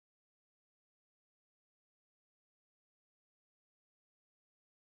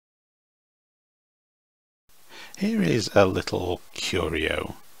Here is a little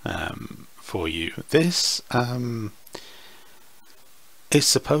curio for you. This is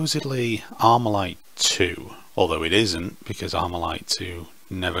supposedly Armalyte 2, although it isn't, because Armalyte 2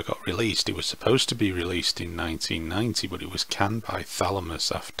 never got released. It was supposed to be released in 1990, but it was canned by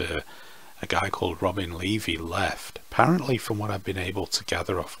Thalamus after a guy called Robin Levy left. Apparently, from what I've been able to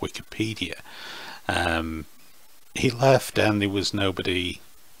gather off Wikipedia, he left and there was nobody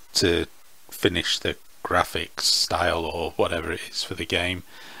to finish the graphics style or whatever it is for the game,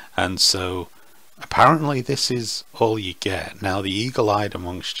 and so apparently this is all you get. Now the eagle-eyed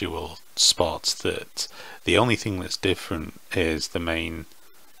amongst you will spot that the only thing that's different is the main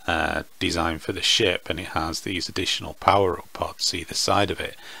design for the ship, and it has these additional power-up pods either side of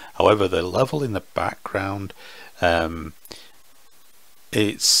it. However, the level in the background,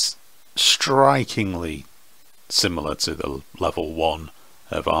 it's strikingly similar to the level 1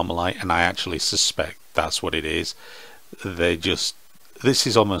 of Armalyte, and I actually suspect that's what it is. This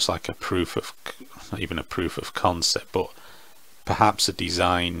is almost like a proof of, not even a proof of concept, but perhaps a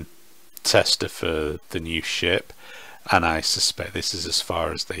design tester for the new ship, and I suspect this is as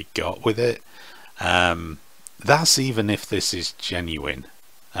far as they got with it. That's even if this is genuine.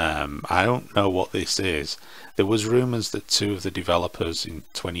 I don't know what this is. There was rumours that 2 of the developers in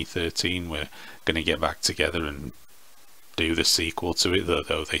 2013 were going to get back together and do the sequel to it,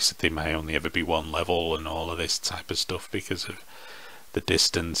 though they said there may only ever be 1 level and all of this type of stuff because of the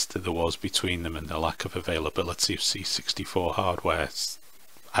distance that there was between them and the lack of availability of C64 hardware.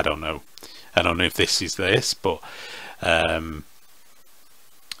 I don't know if this is this, but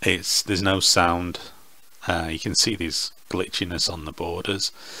there's no sound. You can see these glitchiness on the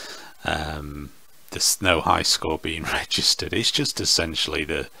borders. There's no high score being registered. It's just essentially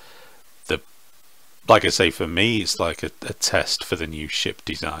the like I say, for me it's like a test for the new ship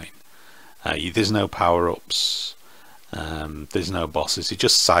design. There's no power-ups, there's no bosses. It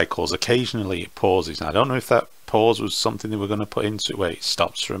just cycles. Occasionally it pauses, and I don't know if that pause was something they were going to put into it, where it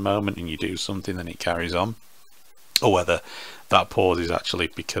stops for a moment and you do something then it carries on, or whether that pause is actually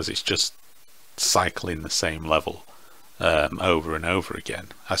because it's just cycling the same level over and over again.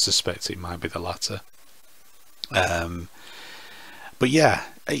 I suspect it might be the latter. But yeah,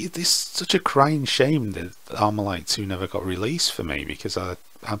 it's such a crying shame that Armalyte 2 never got released for me, because I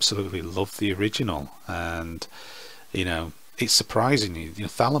absolutely love the original, and you know, it's surprising. You know,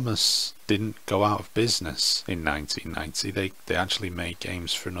 Thalamus didn't go out of business in 1990. They actually made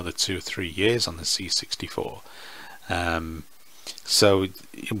games for another 2 or 3 years on the C64. So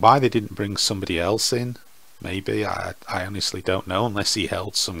why they didn't bring somebody else in, maybe, I honestly don't know, unless he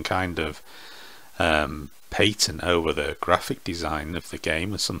held some kind of patent over the graphic design of the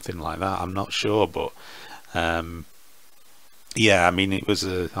game or something like that. I'm not sure, but yeah, I mean,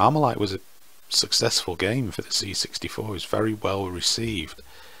 Armalyte was a successful game for the C64. It was very well received,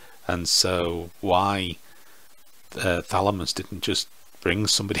 and so why Thalamus didn't just bring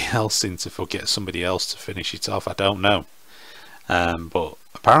somebody else in to get somebody else to finish it off, I don't know. But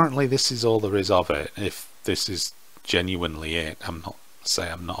apparently this is all there is of it. If this is genuinely it, I'm not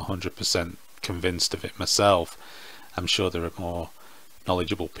 100% convinced of it myself. I'm sure there are more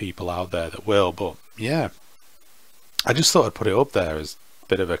knowledgeable people out there that will, but yeah, I just thought I'd put it up there as a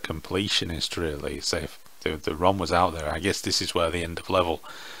bit of a completionist, really. Say if the ROM was out there, I guess this is where the end of level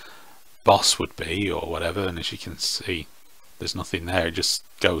boss would be or whatever, and as you can see, there's nothing there. It just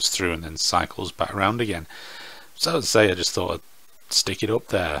goes through and then cycles back around again. So I'd say I just thought I'd stick it up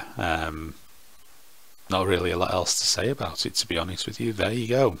there. Not really a lot else to say about it, to be honest with you. There you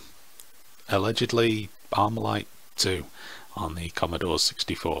go. Allegedly Armalyte 2 on the Commodore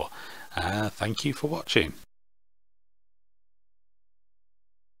 64. Thank you for watching.